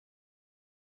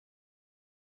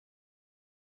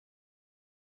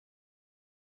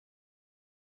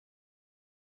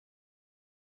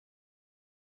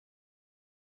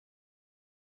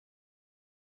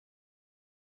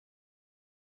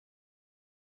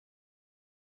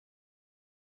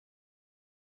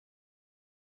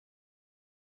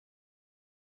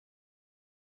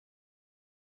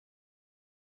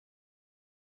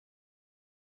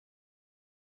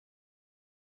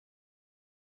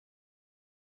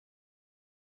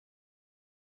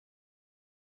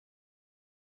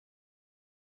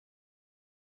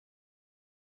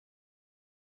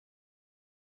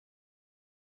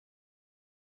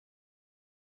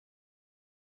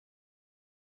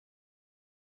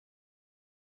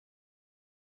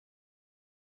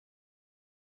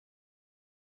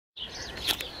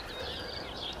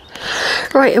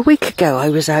Right, a week ago I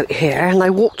was out here and I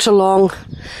walked along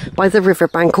by the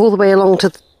riverbank all the way along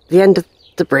to the end of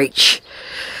the breach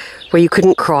where you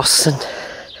couldn't cross, and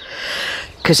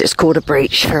because it's called a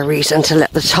breach for a reason, to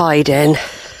let the tide in.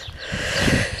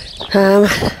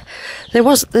 There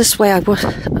was this way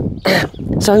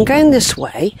so I'm going this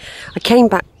way. I came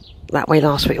back that way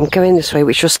last week. I'm going this way,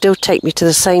 which will still take me to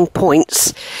the same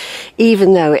points,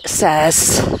 even though it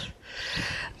says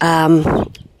Mendip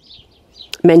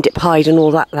Hyde and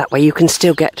all that way. You can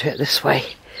still get to it this way.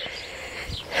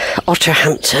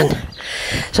 Otterhampton.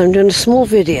 So I'm doing a small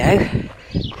video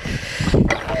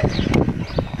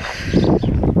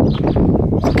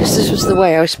because this was the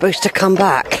way I was supposed to come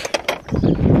back.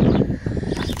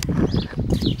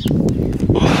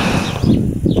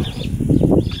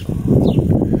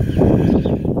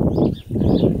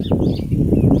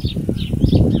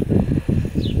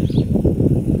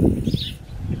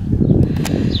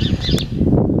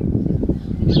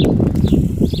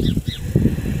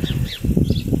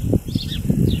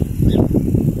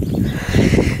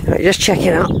 Just checking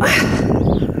out.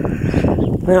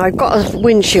 I've got a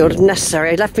windshield if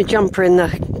necessary. I left my jumper in the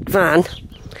van.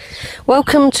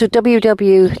 Welcome to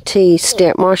WWT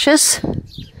Steart Marshes.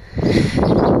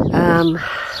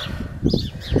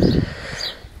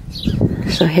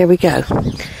 So here we go.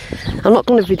 I'm not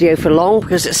going to video for long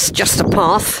because it's just a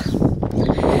path.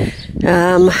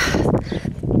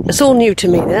 It's all new to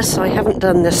me, this. I haven't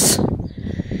done this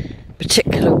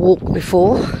particular walk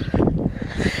before.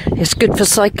 It's good for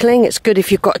cycling, it's good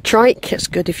if you've got a trike, it's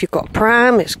good if you've got a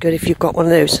pram, it's good if you've got one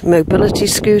of those mobility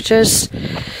scooters,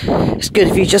 it's good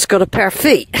if you've just got a pair of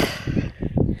feet.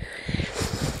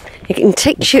 It can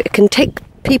take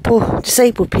people,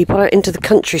 disabled people, out into the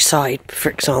countryside,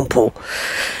 for example.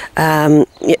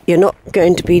 You're not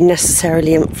going to be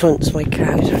necessarily influenced by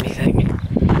cows or anything.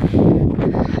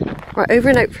 Right, over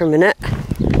and out for a minute.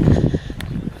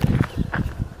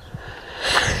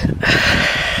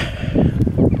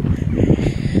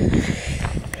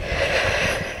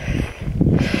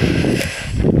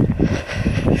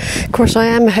 Of course, I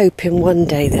am hoping one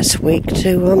day this week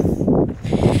to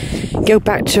go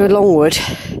back to Longwood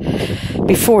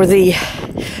before the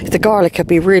garlic will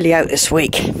be really out this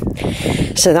week.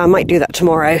 So I might do that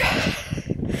tomorrow.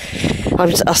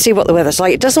 I'll see what the weather's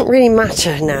like. It doesn't really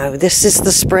matter now. This is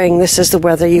the spring. This is the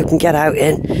weather you can get out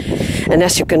in,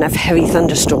 unless you're going to have heavy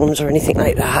thunderstorms or anything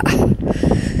like that.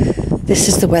 This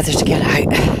is the weather to get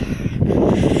out.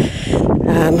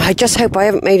 I just hope I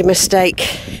haven't made a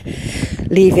mistake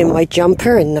leaving my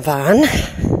jumper in the van.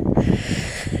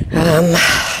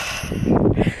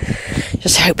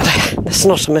 Just hope that's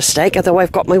not a mistake, although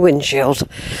I've got my windshield.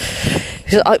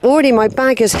 Already my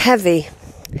bag is heavy,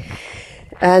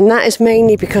 and that is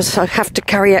mainly because I have to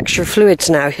carry extra fluids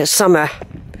now. It's summer.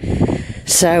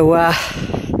 So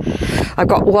I've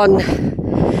got one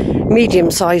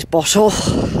medium-sized bottle.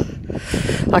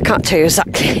 I can't tell you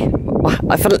exactly.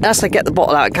 Unless I get the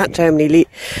bottle out, I can't tell how many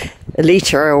a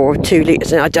litre or 2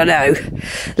 litres, I don't know,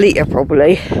 litre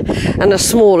probably, and a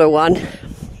smaller one,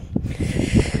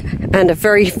 and a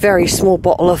very, very small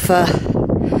bottle of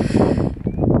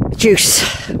juice,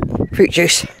 fruit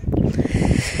juice.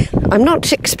 I'm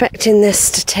not expecting this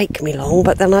to take me long,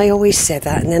 but then I always say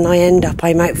that, and then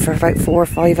I'm out for about 4 or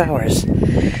 5 hours.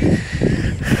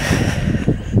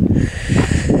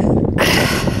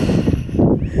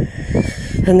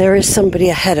 And there is somebody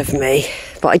ahead of me,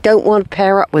 but I don't want to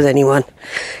pair up with anyone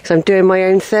because I'm doing my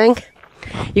own thing.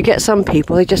 You get some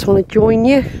people, they just want to join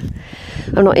you.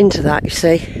 I'm not into that, you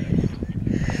see.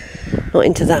 Not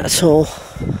into that at all.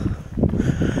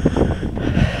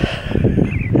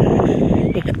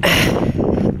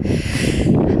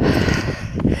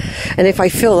 And if I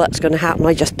feel that's going to happen,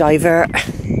 I just divert.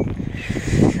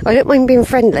 I don't mind being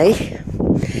friendly,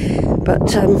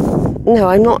 but no,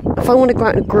 I'm not. If I want to go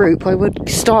out in a group, I would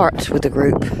start with a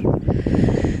group.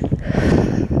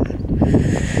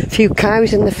 A few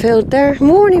cows in the field there.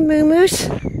 Morning, moo-moos.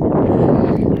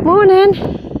 Morning.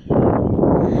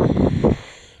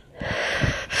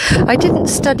 I didn't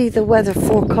study the weather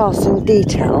forecast in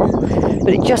detail,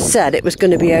 but it just said it was going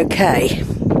to be okay.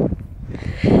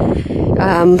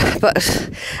 But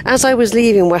as I was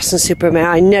leaving Weston-super-Mare,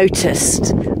 I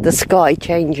noticed the sky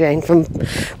changing from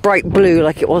bright blue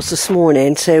like it was this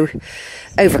morning to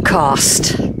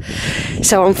overcast.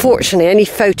 So unfortunately, any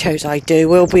photos I do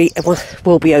will be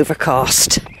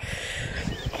overcast.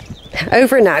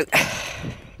 Over and out.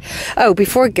 Oh,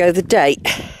 before I go, the date.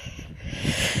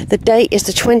 The date is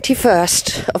the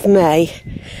 21st of May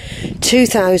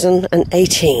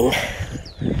 2018.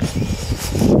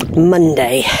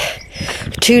 Monday.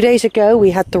 2 days ago we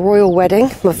had the royal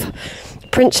wedding of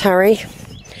Prince Harry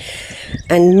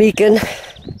and Meghan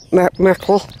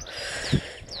Markle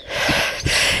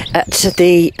at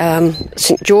the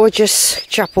St George's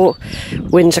Chapel,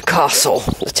 Windsor Castle,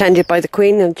 attended by the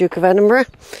Queen and the Duke of Edinburgh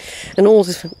and all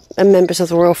the members of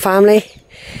the royal family.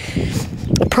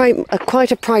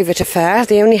 Quite a private affair.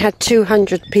 They only had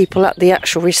 200 people at the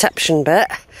actual reception bit,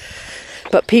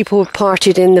 but people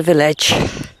partied in the village,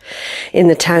 in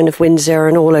the town of Windsor,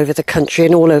 and all over the country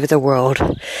and all over the world.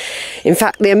 In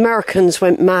fact, the Americans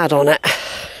went mad on it,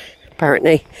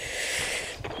 apparently.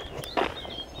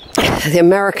 The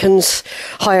Americans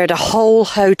hired a whole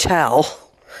hotel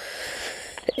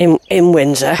in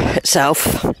Windsor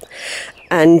itself,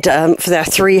 and for their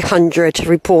 300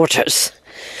 reporters.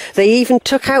 They even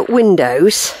took out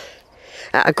windows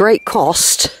at a great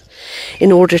cost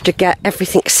in order to get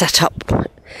everything set up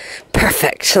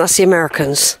perfect. So that's the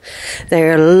Americans.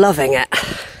 They're loving it.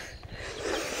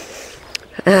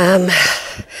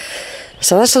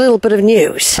 So that's a little bit of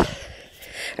news.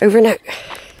 Over and out.